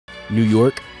New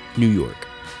York, New York,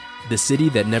 the city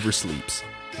that never sleeps.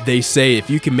 They say if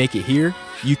you can make it here,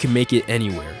 you can make it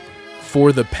anywhere.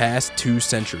 For the past 2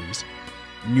 centuries,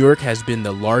 New York has been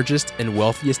the largest and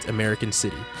wealthiest American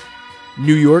city.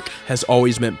 New York has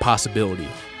always meant possibility,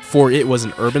 for it was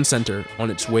an urban center on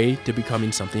its way to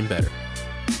becoming something better.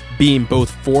 Being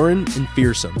both foreign and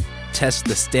fearsome tests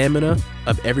the stamina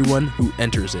of everyone who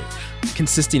enters it,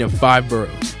 consisting of 5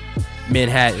 boroughs: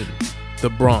 Manhattan, the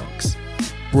Bronx,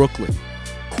 Brooklyn,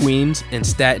 Queens, and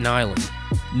Staten Island.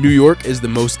 New York is the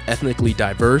most ethnically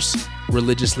diverse,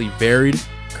 religiously varied,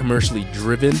 commercially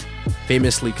driven,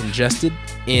 famously congested,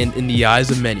 and in the eyes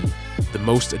of many, the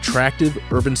most attractive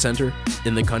urban center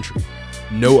in the country.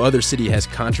 No other city has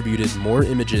contributed more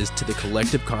images to the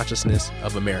collective consciousness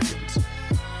of Americans.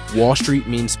 Wall Street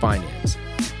means finance.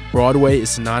 Broadway is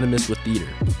synonymous with theater.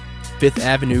 Fifth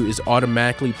Avenue is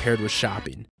automatically paired with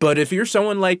shopping. But if you're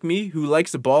someone like me who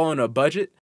likes to ball on a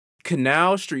budget,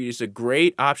 Canal Street is a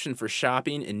great option for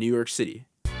shopping in New York City.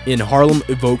 In Harlem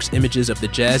evokes images of the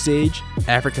Jazz Age,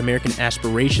 African-American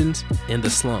aspirations, and the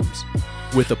slums.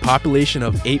 With a population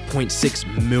of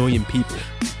 8.6 million people,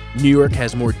 New York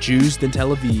has more Jews than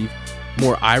Tel Aviv,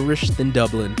 more Irish than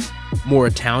Dublin, more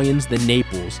Italians than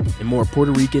Naples, and more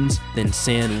Puerto Ricans than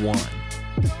San Juan.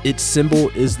 Its symbol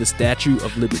is the Statue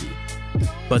of Liberty,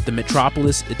 but the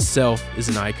metropolis itself is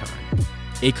an icon,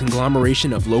 a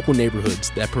conglomeration of local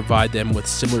neighborhoods that provide them with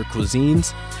similar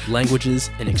cuisines, languages,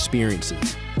 and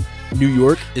experiences. New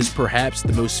York is perhaps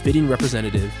the most fitting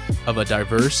representative of a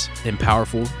diverse and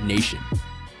powerful nation.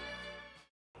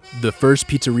 The first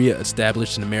pizzeria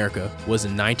established in America was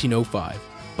in 1905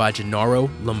 by Gennaro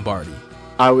Lombardi.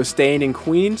 I was staying in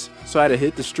Queens, so I had to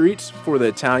hit the streets for the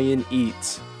Italian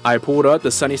eats. I pulled up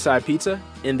the Sunnyside Pizza,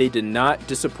 and they did not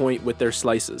disappoint with their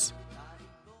slices.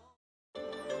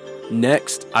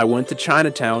 Next, I went to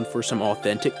Chinatown for some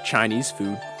authentic Chinese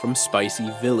food from Spicy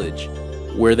Village,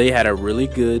 where they had a really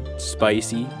good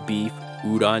spicy beef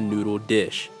udon noodle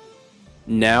dish.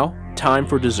 Now, time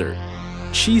for dessert.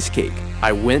 Cheesecake.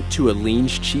 I went to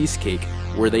Aline's Cheesecake,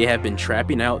 where they have been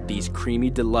trapping out these creamy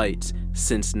delights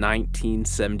since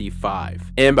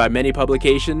 1975. And by many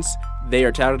publications, they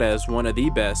are touted as one of the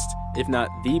best, if not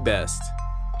the best,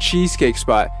 cheesecake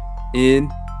spot in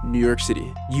New York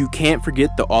City. You can't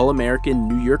forget the all-American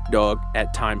New York dog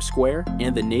at Times Square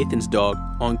and the Nathan's dog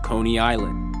on Coney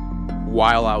Island.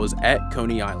 While I was at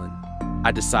Coney Island,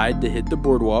 I decided to hit the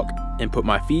boardwalk and put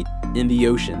my feet in the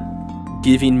ocean,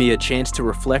 giving me a chance to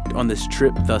reflect on this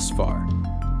trip thus far.